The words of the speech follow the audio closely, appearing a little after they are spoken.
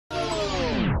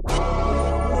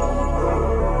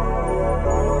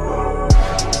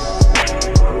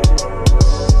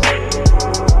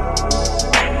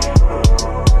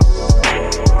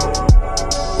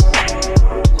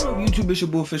your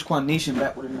boy Fish Quan Nation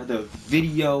back with another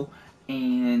video.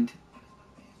 And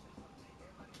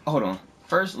hold on.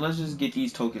 First, let's just get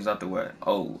these tokens out the way.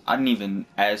 Oh, I didn't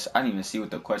even see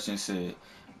what the question said.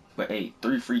 But hey,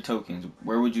 3 free tokens.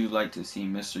 Where would you like to see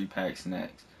mystery packs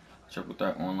next? Triple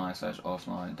threat online /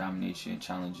 offline domination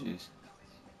challenges.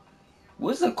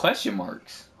 What's the question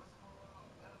marks?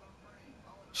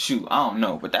 Shoot, I don't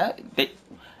know. But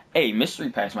hey, mystery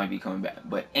packs might be coming back.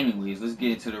 But anyways, let's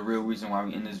get into the real reason why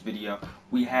we're in this video.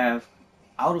 We have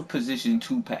out of position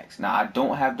 2 packs. Now, I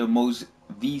don't have the most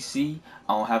VC.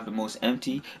 I don't have the most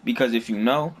empty. Because if you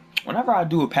know, whenever I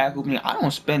do a pack opening, I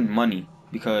don't spend money.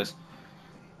 Because,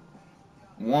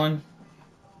 one,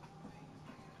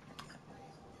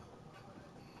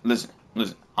 listen.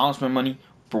 I don't spend money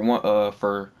for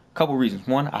a couple reasons.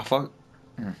 One, I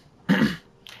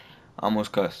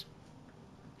almost cussed.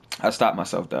 I stopped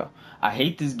myself though. I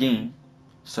hate this game,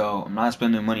 so I'm not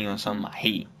spending money on something I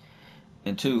hate.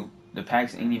 And 2, the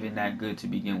packs ain't even that good to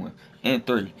begin with. And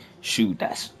 3, shoot,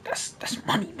 that's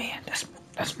money, man.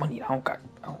 That's money. I don't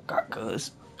got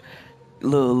cuz.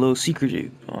 Little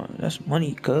secret. That's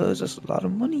money, cuz. That's a lot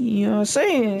of money. You know what I'm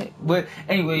saying? But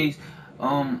anyways,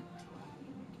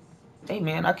 hey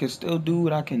man, I can still do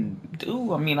what I can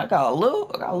do. I mean, I got a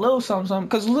little something.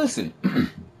 Cause listen,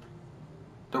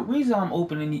 the reason I'm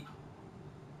opening the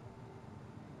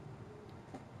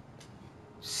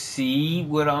see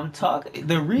what I'm talking.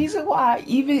 The reason why,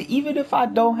 even if I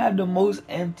don't have the most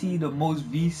empty, the most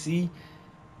VC,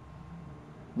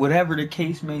 whatever the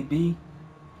case may be,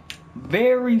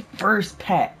 very first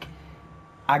pack,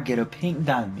 I get a pink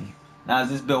diamond. Now, is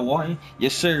this Bill Walton?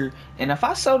 Yes, sir. And if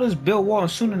I sell this Bill Walton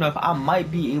soon enough, I might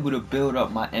be able to build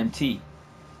up my MT.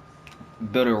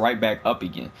 Build it right back up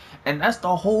again. And that's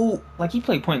the whole, like, he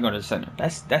played point guard at center.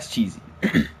 That's cheesy.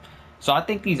 So I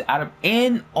think these out of,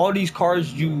 and all these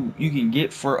cards you can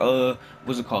get for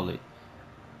what's it called?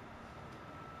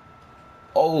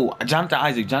 Oh, Jonathan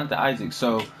Isaac.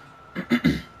 So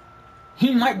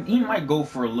he might go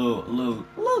for a little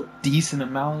decent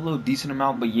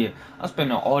amount, but yeah, I'm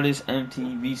spending all this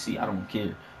MTVC. I don't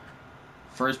care.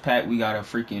 First pack, we got a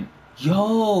freaking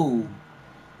yo.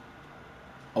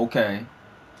 Okay,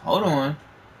 hold on.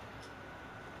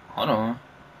 Are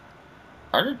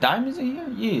there diamonds in here?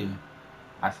 Yeah,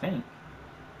 I think.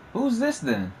 Who's this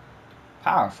then?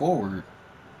 Power forward.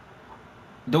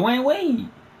 Dwayne Wade.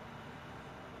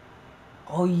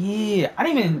 Oh yeah, I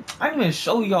didn't even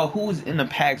show y'all who was in the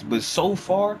packs, but so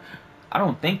far, I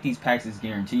don't think these packs is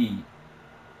guaranteed.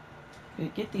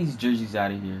 Get these jerseys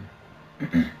out of here.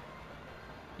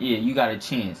 Yeah, you got a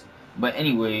chance. But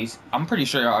anyways, I'm pretty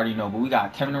sure y'all already know, but we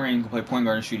got Kevin Durant who can play point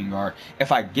guard and shooting guard.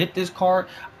 If I get this card,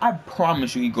 I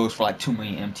promise you he goes for like 2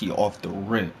 million MT off the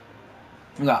rip.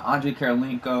 We got Andre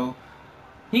Karolinko.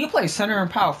 He can play center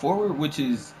and power forward, which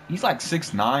is, he's like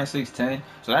 6'9", 6'10",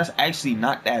 so that's actually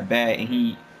not that bad.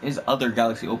 And his other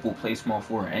Galaxy Opal plays small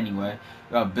forward anyway.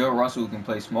 We got Bill Russell who can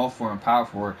play small forward and power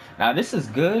forward. Now this is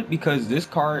good because this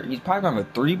card, he's probably gonna have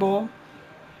a 3-ball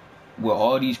with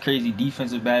all these crazy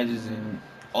defensive badges and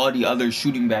all the other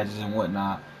shooting badges and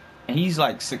whatnot. And he's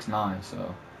like 6'9",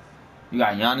 so you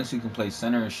got Giannis who can play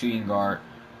center and shooting guard.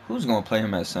 Who's gonna play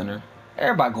him at center?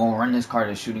 Everybody gonna run this card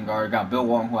as shooting guard. Got Bill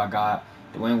Walton who I got.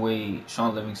 Dwayne Wade,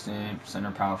 Sean Livingston,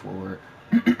 center power forward.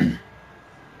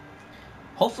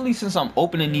 Hopefully, since I'm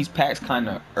opening these packs kind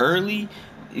of early,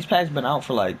 these packs been out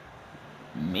for like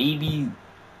maybe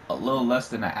a little less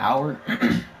than an hour.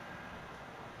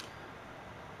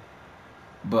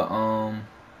 But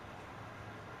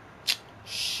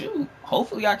shoot,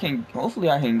 hopefully I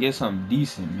can get something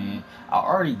decent, man. I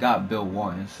already got Bill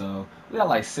Walton, so we got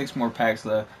like 6 more packs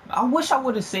left. I wish I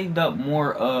would have saved up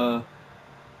more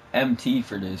MT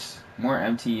for this. More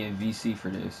MT and VC for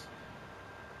this.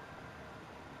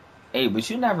 Hey, but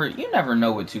you never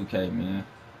know with 2K, man.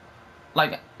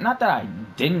 Like, not that I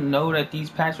didn't know that these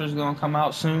packs was gonna come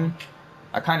out soon.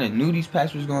 I kind of knew these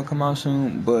packs was gonna come out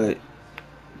soon, but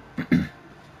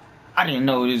I didn't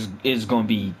know it's gonna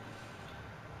be.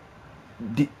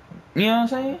 You know what I'm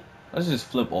saying? Let's just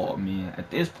flip all, man.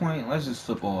 At this point, let's just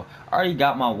flip all. I already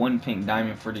got my 1 pink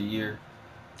diamond for the year,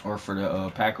 or for the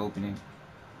pack opening.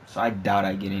 So I doubt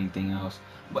I get anything else.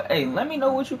 But hey, let me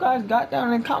know what you guys got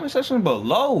down in the comment section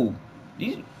below.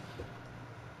 These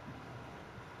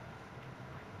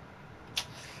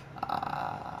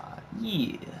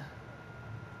yeah.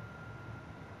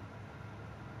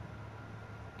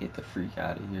 Get the freak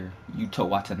out of here. Yuta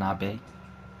Watanabe.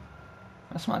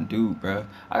 That's my dude, bro.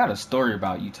 I got a story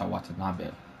about Yuta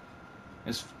Watanabe.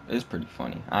 It's pretty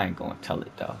funny. I ain't gonna tell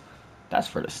it though. That's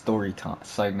for the story time.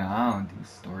 It's like, nah, I don't do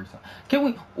story time. Can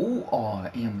we? Ooh, oh,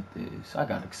 amethyst. I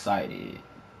got excited.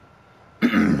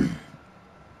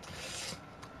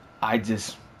 I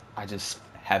just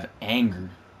have anger.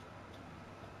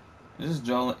 This is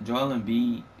Joel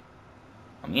Embiid.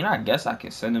 I mean, I guess I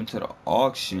could send him to the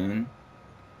auction.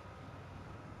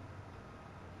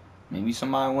 Maybe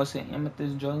somebody wants an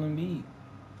amethyst Joel Embiid.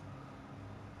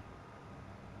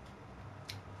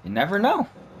 You never know.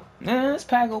 Man, this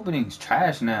pack opening's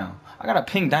trash now. I got a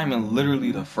pink diamond,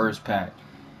 literally the first pack.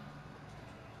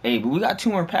 Hey, but we got 2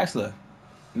 more packs left.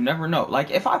 You never know. Like,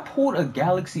 if I pulled a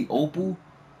Galaxy Opal,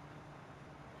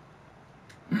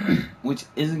 which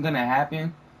isn't gonna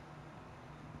happen,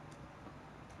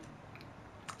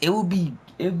 it'd be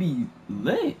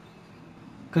lit.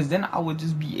 Cause then I would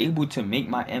just be able to make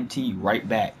my MT right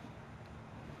back.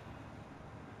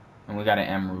 And we got an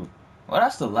emerald. Well,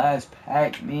 that's the last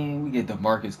pack, man. We get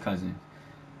DeMarcus Cousins.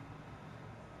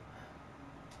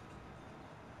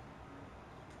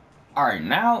 Alright,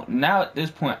 now at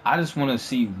this point, I just want to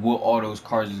see what all those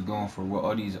cards is going for. What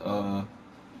all these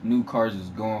new cards is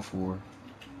going for.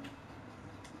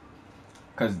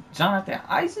 Cause Jonathan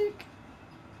Isaac?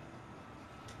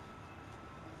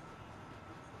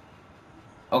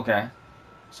 Okay.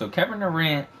 So Kevin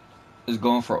Durant is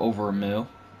going for over $1 million.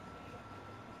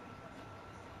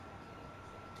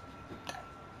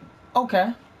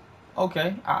 Okay.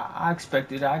 Okay. I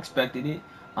expected it.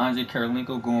 Andre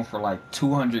Karolinko going for like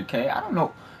 200K. I don't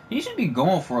know. He should be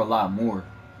going for a lot more.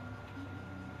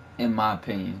 In my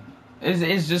opinion.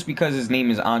 It's just because his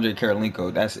name is Andre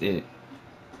Karolinko. That's it.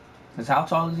 Cause how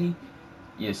tall is he?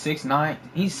 Yeah, 6'9".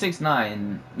 He's 6'9",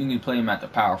 and you need to play him at the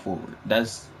power forward.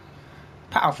 That's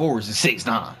power forwards is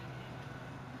 6'9".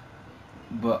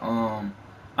 But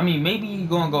I mean, maybe he's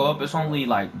gonna go up. It's only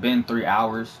like been 3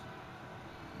 hours.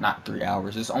 Not 3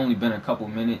 hours. It's only been a couple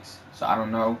minutes, so I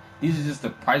don't know. These are just the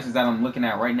prices that I'm looking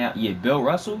at right now. Yeah, Bill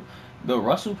Russell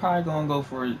probably gonna go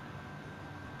for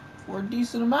a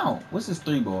decent amount. What's his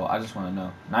 3 ball? I just want to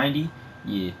know. 90?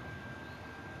 Yeah.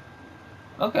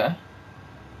 Okay.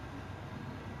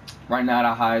 Right now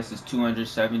the highest is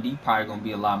 270. Probably gonna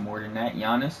be a lot more than that.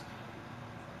 Giannis.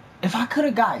 If I could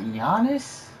have got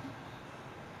Giannis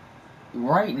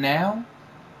right now,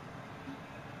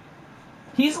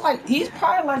 he's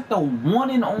probably like the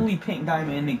one and only pink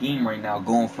diamond in the game right now,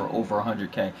 going for over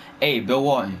 100K. Hey, Bill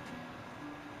Walton,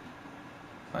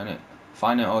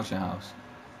 find an auction house.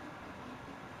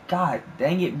 God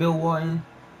dang it, Bill Walton.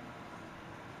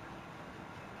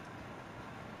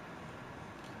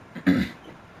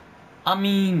 I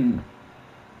mean,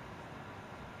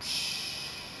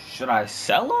 should I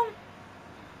sell him?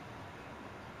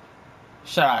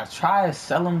 Should I try to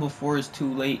sell him before it's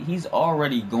too late? He's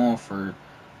already going for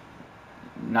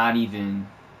not even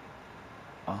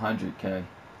 100K.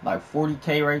 Like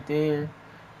 40K right there.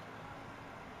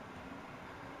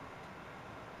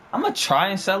 I'm going to try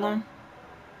and sell him.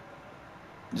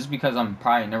 Just because I'm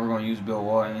probably never going to use Bill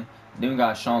Walton. Then we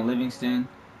got Sean Livingston.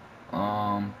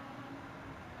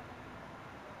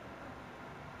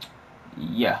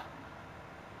 Yeah.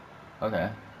 Okay.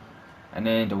 And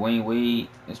then Dwayne Wade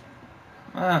is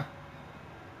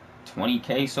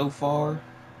 20K so far.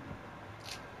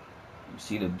 You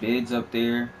see the bids up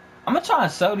there. I'm gonna try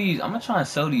and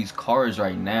sell these cards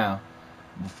right now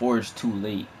before it's too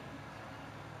late.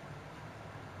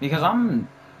 Because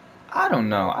I don't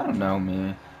know,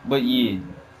 man. But yeah.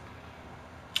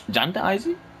 Jonathan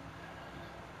Isaac?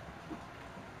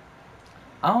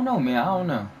 I don't know, man. I don't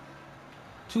know.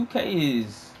 2K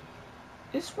is...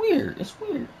 It's weird.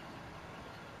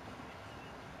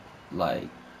 Like,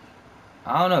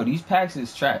 I don't know. These packs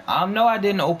is trash. I know I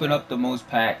didn't open up the most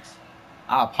packs.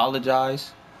 I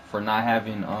apologize for not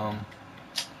having... I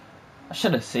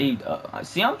should have saved...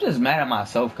 see, I'm just mad at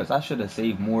myself because I should have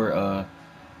saved more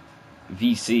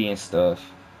VC and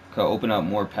stuff. Could open up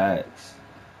more packs.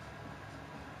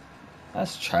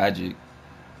 That's tragic.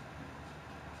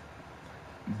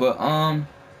 But,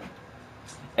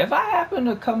 if I happen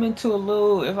to come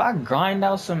into if I grind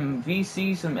out some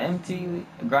VC, some MT,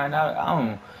 I don't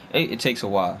know. It takes a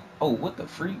while. Oh, what the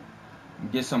freak?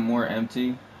 Get some more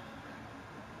MT.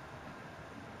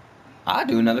 I'll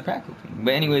do another pack opening.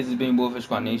 But anyways, it's been Bullfish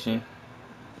Squad Nation.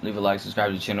 Leave a like, subscribe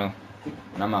to the channel,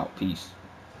 and I'm out. Peace.